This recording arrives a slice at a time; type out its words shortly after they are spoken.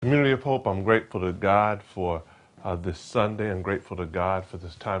Community of Hope, I'm grateful to God for this Sunday. I'm grateful to God for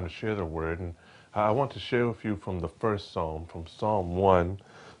this time to share the word. And I want to share with you from the first Psalm, from Psalm 1.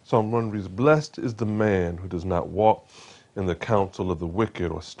 Psalm 1 reads, "Blessed is the man who does not walk in the counsel of the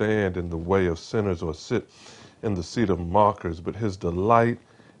wicked, or stand in the way of sinners, or sit in the seat of mockers, but his delight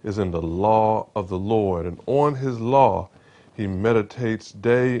is in the law of the Lord, and on his law he meditates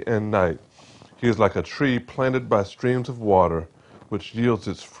day and night. He is like a tree planted by streams of water, which yields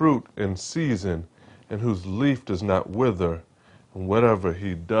its fruit in season, and whose leaf does not wither, and whatever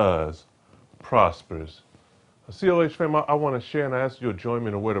he does prospers." COH fam, I want to share, and I ask you to join me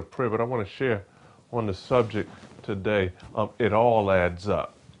in a word of prayer, but I want to share on the subject today. It all adds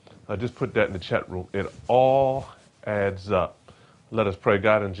up. Just put that in the chat room. It all adds up. Let us pray.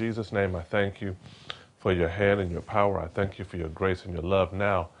 God, in Jesus' name, I thank you for your hand and your power. I thank you for your grace and your love.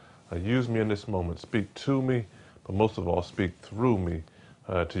 Now, use me in this moment. Speak to me, but most of all, speak through me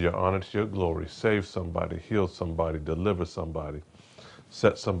to your honor, to your glory. Save somebody, heal somebody, deliver somebody,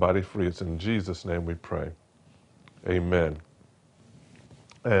 set somebody free. It's in Jesus' name we pray. Amen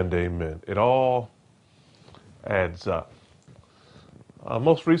and amen. It all adds up.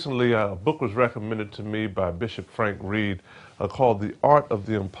 Most recently, a book was recommended to me by Bishop Frank Reed called The Art of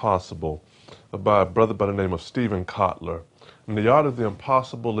the Impossible by a brother by the name of Stephen Kotler. In The Art of the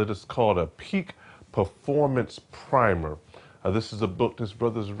Impossible, it is called a peak performance primer. This is a book this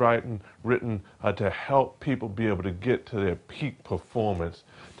brother's written to help people be able to get to their peak performance,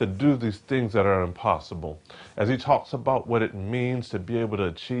 to do these things that are impossible. As he talks about what it means to be able to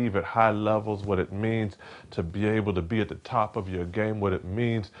achieve at high levels, what it means to be able to be at the top of your game, what it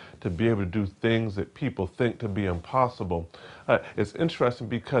means to be able to do things that people think to be impossible. It's interesting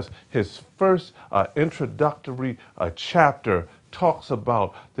because his first introductory chapter talks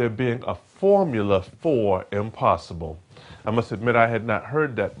about there being a formula for impossible. I must admit I had not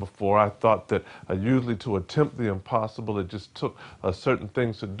heard that before. I thought that usually to attempt the impossible, it just took certain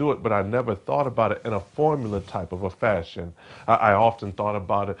things to do it, but I never thought about it in a formula type of a fashion. I often thought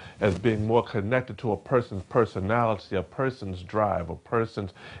about it as being more connected to a person's personality, a person's drive, a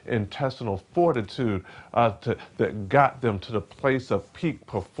person's intestinal fortitude that got them to the place of peak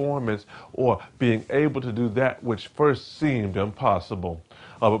performance or being able to do that which first seemed impossible.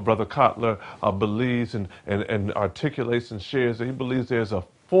 But Brother Kotler believes and articulates and shares that he believes there's a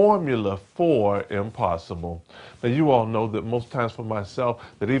formula for impossible. Now, you all know that most times for myself,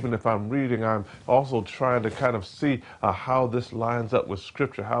 that even if I'm reading, I'm also trying to kind of see how this lines up with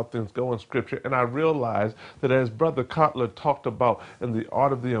Scripture, how things go in Scripture. And I realize that as Brother Kotler talked about in The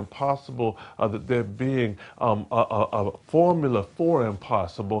Art of the Impossible, that there being a formula for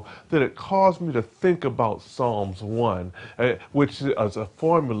impossible, that it caused me to think about Psalms 1, which is a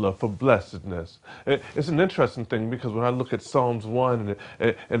formula for blessedness. It's an interesting thing because when I look at Psalms 1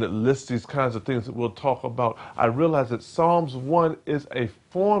 and it lists these kinds of things that we'll talk about, I realize that Psalms 1 is a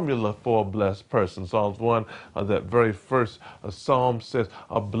formula for a blessed person. Psalms 1, that very first psalm says,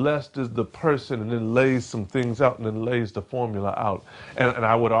 "Blessed is the person," and then lays some things out and then lays the formula out. And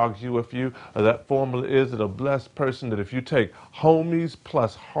I would argue with you that formula is that a blessed person, that if you take homies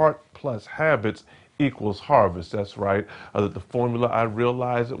plus heart plus habits equals harvest. That's right. That the formula, I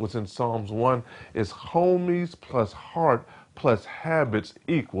realized it was in Psalms 1, is homies plus heart plus habits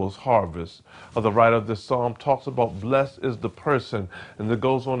equals harvest. The writer of this psalm talks about blessed is the person, and it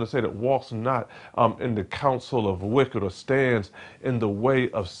goes on to say that walks not in the counsel of wicked, or stands in the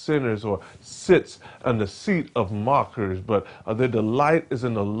way of sinners, or sits in the seat of mockers, but their delight is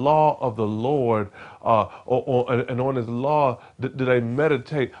in the law of the Lord, and on his law do they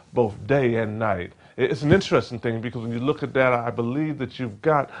meditate both day and night. It's an interesting thing because when you look at that, I believe that you've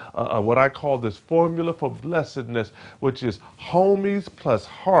got what I call this formula for blessedness, which is homies plus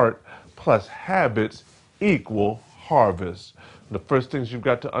heart plus habits equal harvest. The first things you've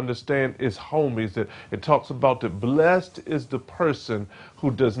got to understand is homies, that it talks about that blessed is the person who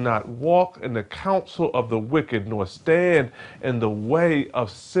does not walk in the counsel of the wicked, nor stand in the way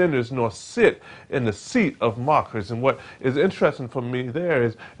of sinners, nor sit in the seat of mockers. And what is interesting for me there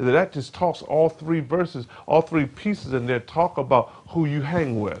is that just talks all three verses, all three pieces in there talk about who you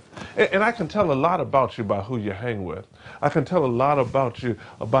hang with. And I can tell a lot about you by who you hang with. I can tell a lot about you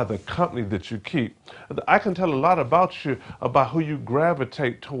by the company that you keep. I can tell a lot about you about who you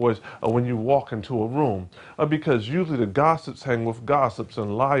gravitate towards when you walk into a room. Because usually the gossips hang with gossips,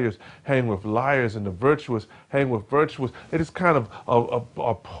 and liars hang with liars, and the virtuous hang with virtuous, they just kind of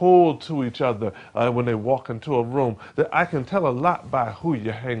are pulled to each other when they walk into a room. That I can tell a lot by who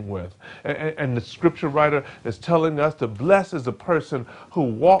you hang with. And the scripture writer is telling us that blessed is a person who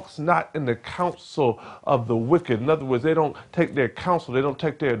walks not in the counsel of the wicked. In other words, they don't take their counsel, they don't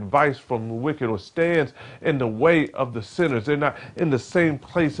take their advice from the wicked, or stands in the way of the sinners. They're not in the same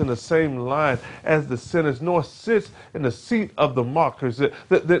place, in the same line as the sinners, nor sits in the seat of the mockers.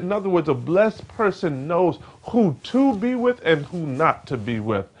 That in other words, a blessed person knows who to be with and who not to be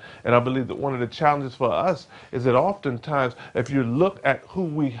with. And I believe that one of the challenges for us is that oftentimes, if you look at who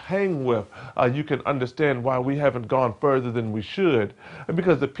we hang with, you can understand why we haven't gone further than we should.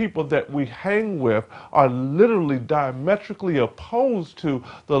 Because the people that we hang with are literally diametrically opposed to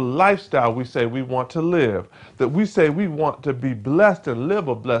the lifestyle we say we want to live. That we say we want to be blessed and live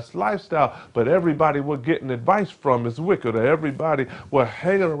a blessed lifestyle, but everybody we're getting advice from is wicked, or everybody we're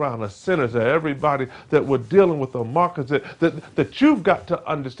hanging around are sinners, or everybody that we're dealing with are mockers. That you've got to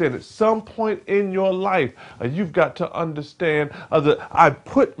understand at some point in your life, you've got to understand that I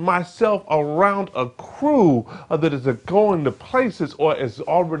put myself around a crew that is going to places or has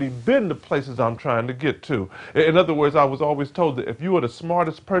already been to places I'm trying to get to. In other words, I was always told that if you are the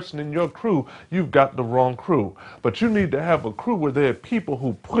smartest person in your crew, you've got the wrong crew. But you need to have a crew where there are people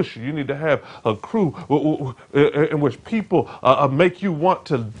who push you. You need to have a crew in which people make you want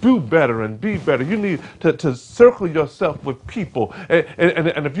to do better and be better. You need to circle yourself with people.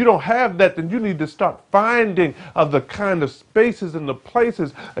 And if you don't have that, then you need to start finding the kind of spaces and the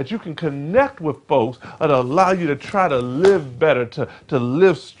places that you can connect with folks that allow you to try to live better, to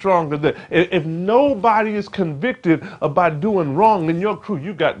live stronger. That if nobody is convicted about doing wrong in your crew,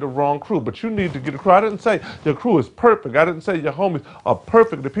 you got the wrong crew. But you need to get a crew. I didn't say your crew is perfect. I didn't say your homies are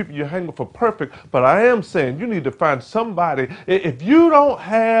perfect. The people you hang with are perfect. But I am saying you need to find somebody. If you don't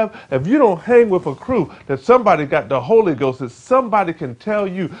hang with a crew, that somebody got the Holy Ghost, that somebody can tell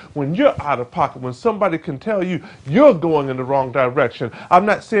you when you're out of pocket, when somebody can tell you you're going in the wrong direction. I'm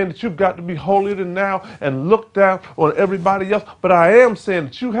not saying that you've got to be holier than now and look down on everybody else, but I am saying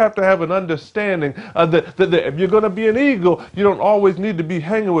that you have to have an understanding that if you're going to be an eagle, you don't always need to be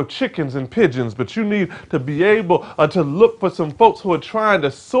hanging with chickens and pigeons, but you need to be able to look for some folks who are trying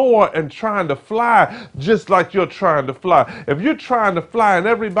to soar and trying to fly just like you're trying to fly. If you're trying to fly and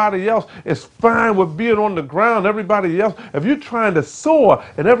everybody else is fine with being on the ground, everybody else, if you're trying to soar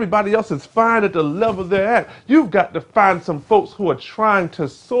and everybody else is fine at the level they're at, you've got to find some folks who are trying to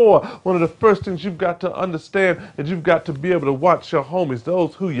soar. One of the first things you've got to understand is you've got to be able to watch your homies,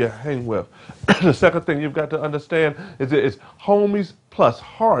 those who you hang with. The second thing you've got to understand is that it's homies plus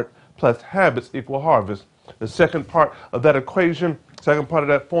heart plus habits equal harvest. The second part of that equation, second part of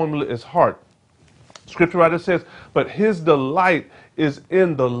that formula is heart. Scripture writer says, but his delight is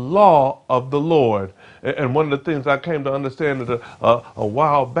in the law of the Lord. And one of the things I came to understand a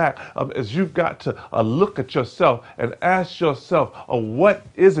while back is you've got to look at yourself and ask yourself, what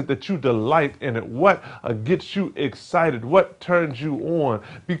is it that you delight in it? What gets you excited? What turns you on?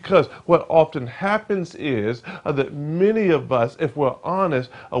 Because what often happens is that many of us, if we're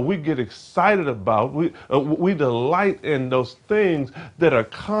honest, we get excited about, we delight in those things that are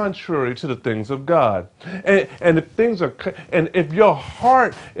contrary to the things of God. And if your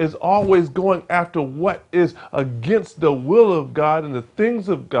heart is always going after what is against the will of God and the things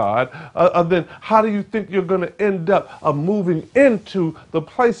of God, then how do you think you're going to end up moving into the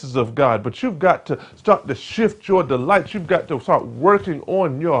places of God? But you've got to start to shift your delights. You've got to start working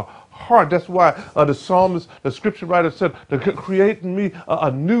on your heart. That's why the psalmist, the scripture writer said, to create in me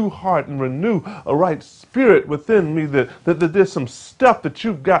a new heart and renew a right spirit within me. That there's some stuff that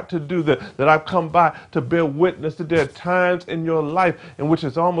you've got to do that I've come by to bear witness that there are times in your life in which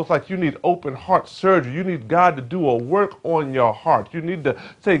it's almost like you need open heart surgery. You need God to do a work on your heart. You need to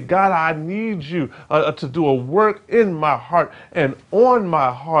say, God, I need you to do a work in my heart and on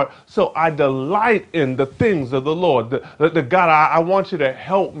my heart so I delight in the things of the Lord. God, I want you to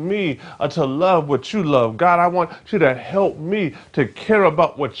help me to love what you love. God, I want you to help me to care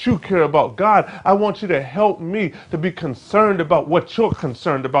about what you care about. God, I want you to help me to be concerned about what you're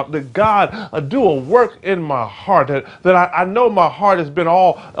concerned about. That God, do a work in my heart. That I know my heart has been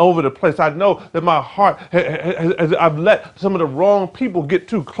all over the place. I know that my heart, I've let some of the wrong people get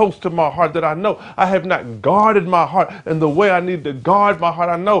too close to my heart. That I know I have not guarded my heart in the way I need to guard my heart.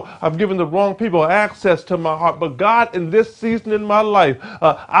 I know I've given the wrong people access to my heart. But God, in this season in my life,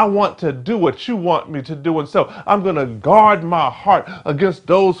 I want to do what you want me to do. And so I'm going to guard my heart against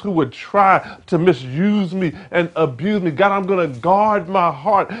those who would try to misuse me and abuse me. God, I'm going to guard my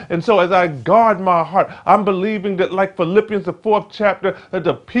heart. And so as I guard my heart, I'm believing that, like Philippians, the 4th chapter, that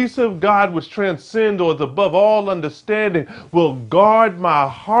the peace of God, which transcends or is above all understanding, will guard my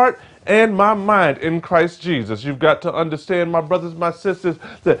heart and my mind in Christ Jesus. You've got to understand, my brothers, my sisters,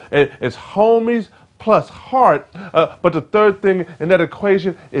 that it's homies plus heart. But the third thing in that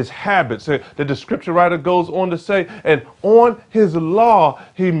equation is habits. That the scripture writer goes on to say, and on his law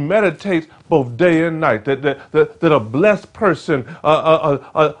he meditates both day and night. That a blessed person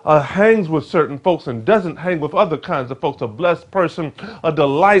hangs with certain folks and doesn't hang with other kinds of folks. A blessed person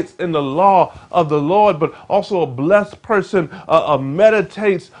delights in the law of the Lord, but also a blessed person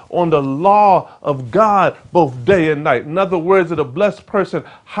meditates on the law of God both day and night. In other words, that a blessed person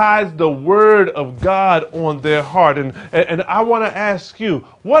hides the word of God on their heart. And I want to ask you,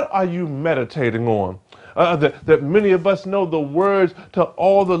 what are you meditating on? That many of us know the words to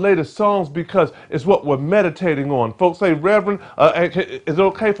all the latest songs because it's what we're meditating on. Folks say, Reverend, is it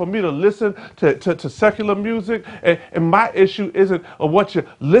okay for me to listen to secular music? And my issue isn't what you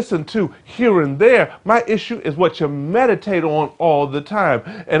listen to here and there. My issue is what you meditate on all the time.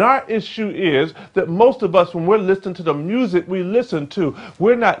 And our issue is that most of us, when we're listening to the music we listen to,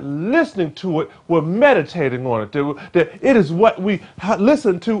 we're not listening to it, we're meditating on it. That it is what we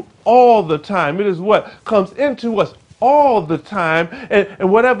listen to all the time. It is what comes into us all the time. And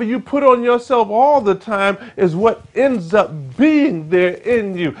whatever you put on yourself all the time is what ends up being there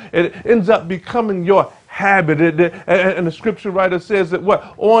in you. It ends up becoming your habit. And the scripture writer says that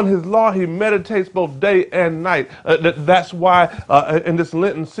what on his law he meditates both day and night. That's why in this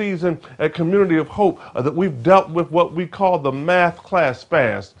Lenten season at Community of Hope that we've dealt with what we call the math class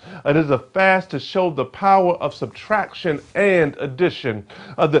fast. It is a fast to show the power of subtraction and addition.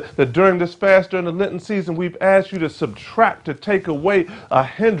 That during this fast, during the Lenten season, we've asked you to subtract, to take away a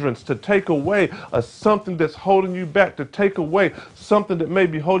hindrance, to take away something that's holding you back, to take away something that may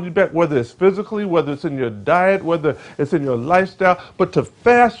be holding you back, whether it's physically, whether it's in your diet, whether it's in your lifestyle, but to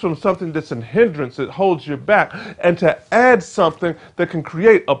fast from something that's a hindrance that holds you back and to add something that can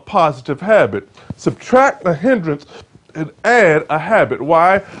create a positive habit. Subtract a hindrance and add a habit.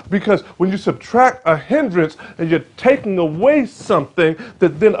 Why? Because when you subtract a hindrance and you're taking away something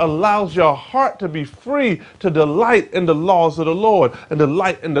that then allows your heart to be free to delight in the laws of the Lord and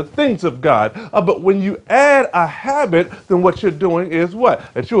delight in the things of God. But when you add a habit, then what you're doing is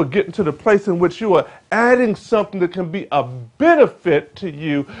what? That you are getting to the place in which you are adding something that can be a benefit to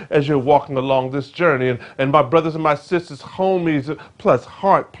you as you're walking along this journey. And my brothers and my sisters, homies, plus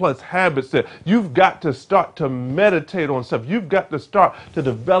heart, plus habits, that you've got to start to meditate on stuff. You've got to start to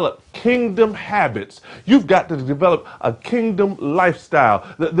develop kingdom habits. You've got to develop a kingdom lifestyle.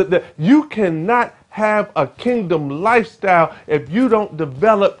 That you cannot have a kingdom lifestyle if you don't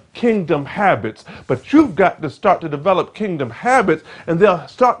develop kingdom habits. But you've got to start to develop kingdom habits, and they'll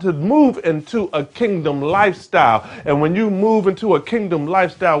start to move into a kingdom lifestyle. And when you move into a kingdom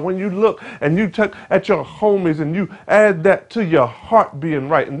lifestyle, when you look and you take at your homies and you add that to your heart being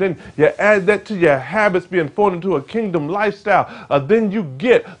right, and then you add that to your habits being formed into a kingdom lifestyle, then you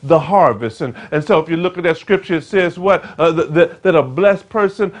get the harvest. And so if you look at that scripture, it says what? That a blessed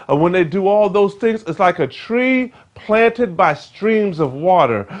person, when they do all those things, it's like a tree planted by streams of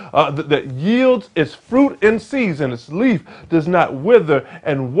water that yields its fruit in season. Its leaf does not wither,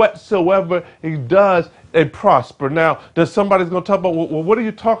 and whatsoever he does, they prosper. Now, there's somebody's going to talk about, well, what are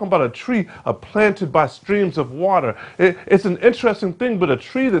you talking about? A tree planted by streams of water. It's an interesting thing, but a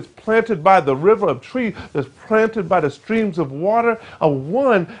tree that's planted by the river, a tree that's planted by the streams of water,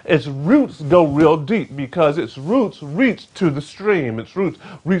 one, its roots go real deep because its roots reach to the stream. Its roots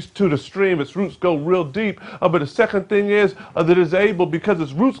reach to the stream. Its roots go real deep. But the second thing is that it's able, because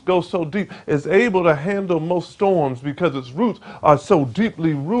its roots go so deep, it's able to handle most storms because its roots are so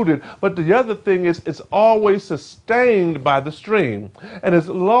deeply rooted. But the other thing is it's always sustained by the stream. And as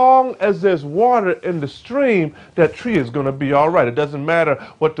long as there's water in the stream, that tree is going to be all right. It doesn't matter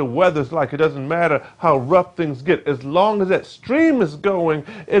what the weather's like. It doesn't matter how rough things get. As long as that stream is going,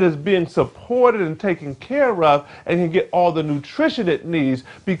 it is being supported and taken care of and can get all the nutrition it needs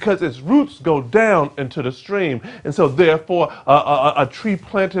because its roots go down into the stream. And so therefore, a tree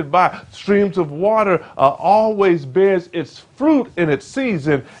planted by streams of water always bears its fruit in its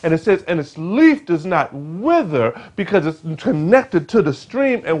season. And it says, and its leaf does not wither because it's connected to the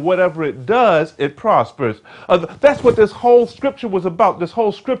stream, and whatever it does, it prospers. That's what this whole scripture was about. This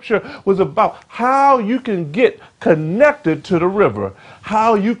whole scripture was about how you can get connected to the river,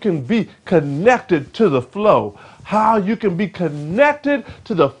 how you can be connected to the flow, how you can be connected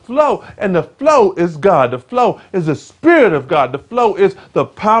to the flow. And the flow is God. The flow is the Spirit of God. The flow is the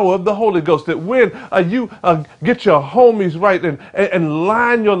power of the Holy Ghost. That when you get your homies right and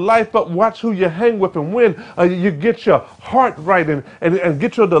line your life up, watch who you hang with, and when you get your heart right and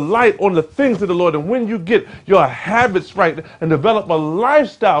get your delight on the things of the Lord, and when you get your habits right and develop a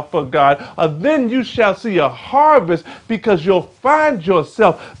lifestyle for God, then you shall see a harvest, because you'll find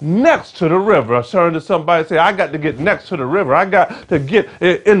yourself next to the river. I turn to somebody and say, I got to get next to the river. I got to get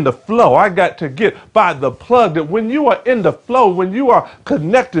in the flow. I got to get by the plug. That when you are in the flow, when you are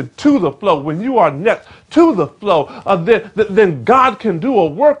connected to the flow, when you are next to the flow, then God can do a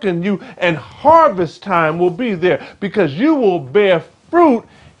work in you, and harvest time will be there, because you will bear fruit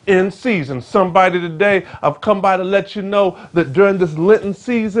in season. Somebody today, I've come by to let you know that during this Lenten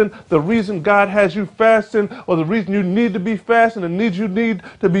season, the reason God has you fasting, or the reason you need to be fasting and you need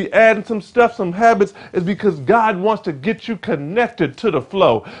to be adding some stuff, some habits, is because God wants to get you connected to the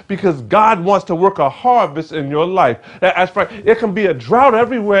flow, because God wants to work a harvest in your life. That's right. It can be a drought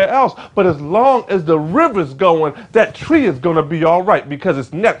everywhere else, but as long as the river's going, that tree is going to be all right, because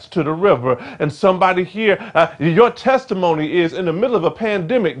it's next to the river. And somebody here, your testimony is, in the middle of a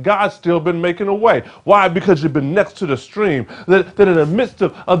pandemic, God's still been making a way. Why? Because you've been next to the stream. That in the midst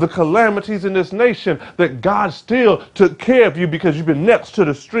of the calamities in this nation, that God still took care of you because you've been next to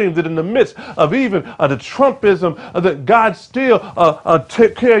the stream. That in the midst of even the Trumpism, that God still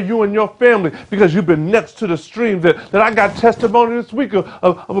took care of you and your family because you've been next to the stream. That I got testimony this week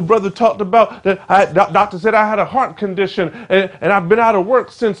of a brother talked about that doctor said I had a heart condition, and I've been out of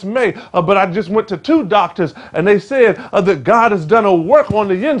work since May, but I just went to 2 doctors, and they said that God has done a work on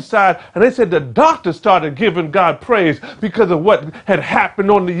the inside, and they said the doctor started giving God praise because of what had happened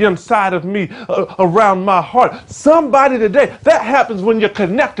on the inside of me, around my heart. Somebody today, that happens when you're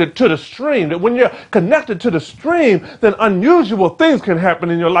connected to the stream. That when you're connected to the stream, then unusual things can happen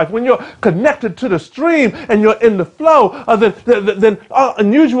in your life. When you're connected to the stream and you're in the flow, then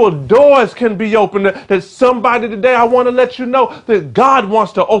unusual doors can be opened. That somebody today, I want to let you know that God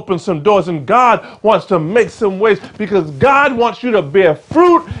wants to open some doors, and God wants to make some ways, because God wants you to bear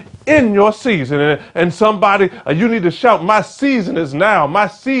fruit in your season. And somebody, you need to shout, my season is now. My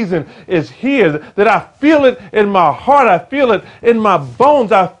season is here. That I feel it in my heart. I feel it in my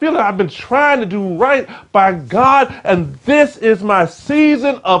bones. I feel it. I've been trying to do right by God, and this is my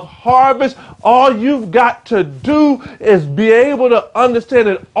season of harvest. All you've got to do is be able to understand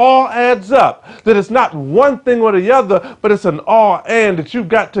it all adds up. That it's not one thing or the other, but it's an all and. That you've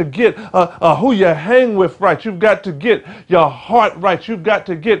got to get who you hang with right. You've got to get your heart right. You've got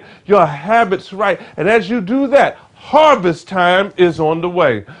to get your habits right. And as you do that, harvest time is on the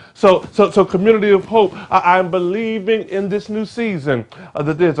way. So Community of Hope, I'm believing in this new season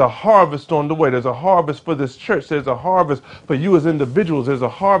that there's a harvest on the way. There's a harvest for this church. There's a harvest for you as individuals. There's a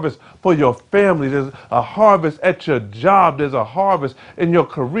harvest for your family. There's a harvest at your job. There's a harvest in your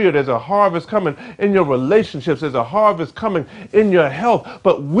career. There's a harvest coming in your relationships. There's a harvest coming in your health.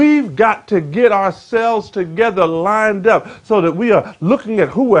 But we've got to get ourselves together, lined up, so that we are looking at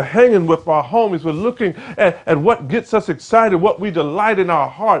who we're hanging with, our homies. We're looking at what gets us excited, what we delight in our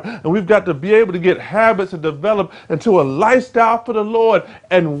heart. And we've got to be able to get habits and develop into a lifestyle for the Lord.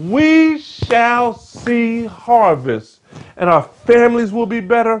 And we shall see harvest. And our families will be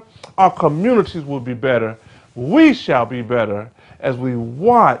better. Our communities will be better. We shall be better as we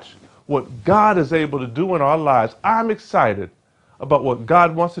watch what God is able to do in our lives. I'm excited about what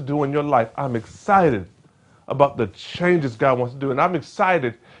God wants to do in your life. I'm excited about the changes God wants to do. And I'm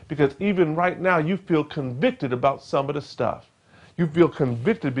excited because even right now you feel convicted about some of the stuff. You feel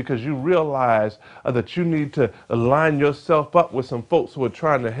convicted because you realize that you need to align yourself up with some folks who are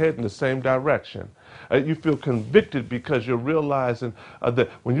trying to head in the same direction. You feel convicted because you're realizing that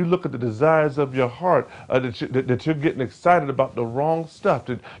when you look at the desires of your heart, that you're getting excited about the wrong stuff,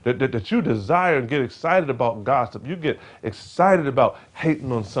 that you desire and get excited about gossip. You get excited about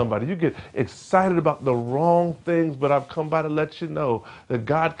hating on somebody. You get excited about the wrong things, but I've come by to let you know that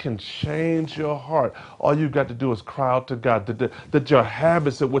God can change your heart. All you've got to do is cry out to God, that your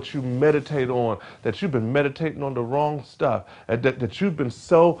habits, that what you meditate on, that you've been meditating on the wrong stuff, that you've been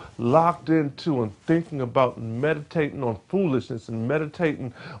so locked into and thinking about and meditating on foolishness and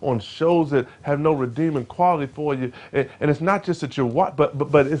meditating on shows that have no redeeming quality for you. And it's not just that you're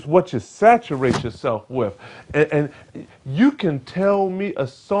but it's what you saturate yourself with. And you can tell me a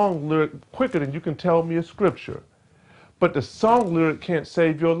song lyric quicker than you can tell me a scripture. But the song lyric can't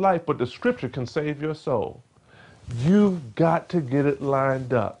save your life, but the scripture can save your soul. You've got to get it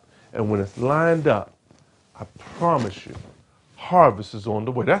lined up. And when it's lined up, I promise you, harvest is on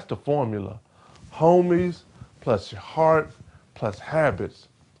the way. That's the formula. Homies, plus your heart plus habits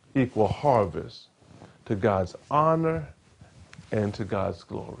equal harvest to God's honor and to God's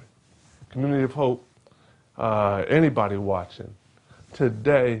glory. Community of Hope, anybody watching,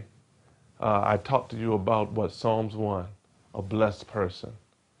 today I talked to you about what Psalms 1, a blessed person.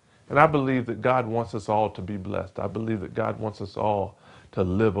 And I believe that God wants us all to be blessed. I believe that God wants us all to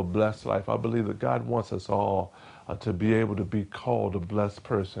live a blessed life. I believe that God wants us all to be able to be called a blessed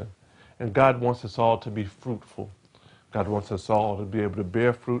person. And God wants us all to be fruitful. God wants us all to be able to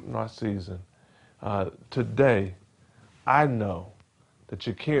bear fruit in our season. Today, I know that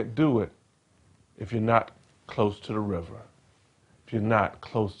you can't do it if you're not close to the river, if you're not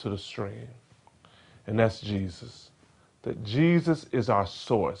close to the stream. And that's Jesus. That Jesus is our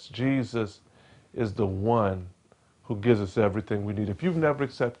source. Jesus is the one who gives us everything we need. If you've never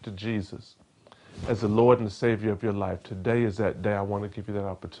accepted Jesus as the Lord and the Savior of your life, today is that day. I want to give you that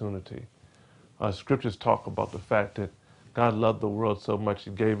opportunity. Scriptures talk about the fact that God loved the world so much he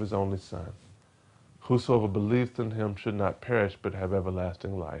gave his only Son. Whosoever believeth in him should not perish but have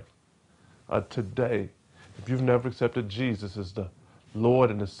everlasting life. Today, if you've never accepted Jesus as the Lord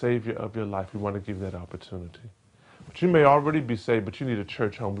and the Savior of your life, we want to give you that opportunity. But you may already be saved, but you need a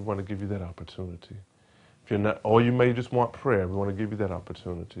church home. We want to give you that opportunity. If you're not, or you may just want prayer. We want to give you that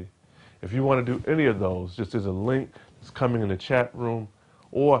opportunity. If you want to do any of those, just there's a link that's coming in the chat room,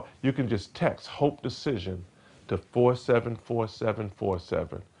 or you can just text Hope Decision to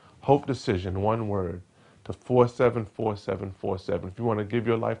 474747. Hope Decision, one word, to 474747. If you want to give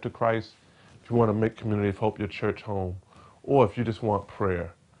your life to Christ, if you want to make Community of Hope your church home, or if you just want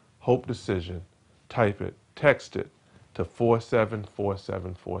prayer, Hope Decision, type it, text it to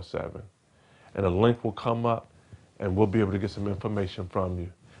 474747. And a link will come up, and we'll be able to get some information from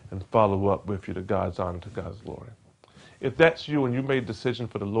you and follow up with you to God's honor, to God's glory. If that's you and you made a decision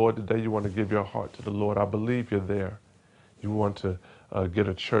for the Lord today, you want to give your heart to the Lord, I believe you're there. You want to get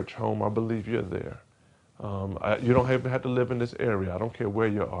a church home, I believe you're there. You don't even have to live in this area. I don't care where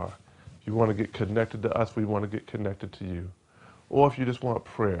you are. If you want to get connected to us, we want to get connected to you. Or if you just want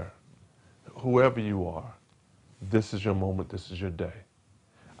prayer, whoever you are, this is your moment, this is your day.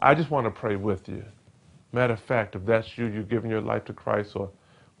 I just want to pray with you. Matter of fact, if that's you, you're giving your life to Christ or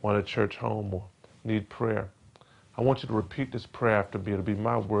want a church home or need prayer, I want you to repeat this prayer after me. It'll be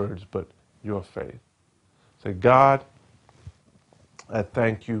my words, but your faith. Say, God, I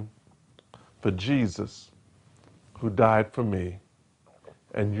thank you for Jesus who died for me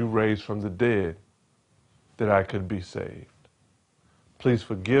and you raised from the dead that I could be saved. Please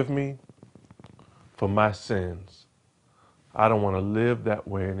forgive me for my sins. I don't want to live that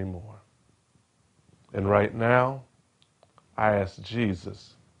way anymore. And right now, I ask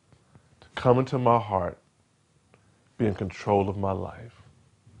Jesus to come into my heart, be in control of my life.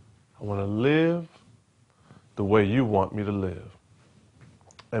 I want to live the way you want me to live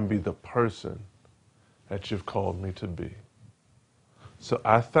and be the person that you've called me to be. So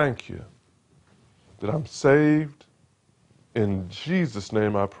I thank you that I'm saved. In Jesus'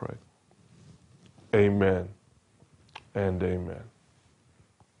 name I pray. Amen and amen.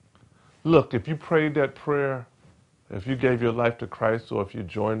 Look, if you prayed that prayer, if you gave your life to Christ, or if you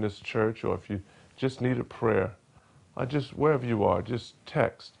joined this church, or if you just need a prayer, or just wherever you are, just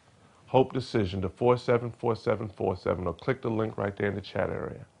text Hope Decision to 474747 or click the link right there in the chat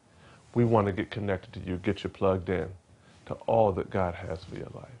area. We want to get connected to you, get you plugged in to all that God has for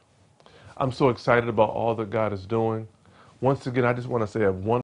your life. I'm so excited about all that God is doing. Once again, I just want to say I have one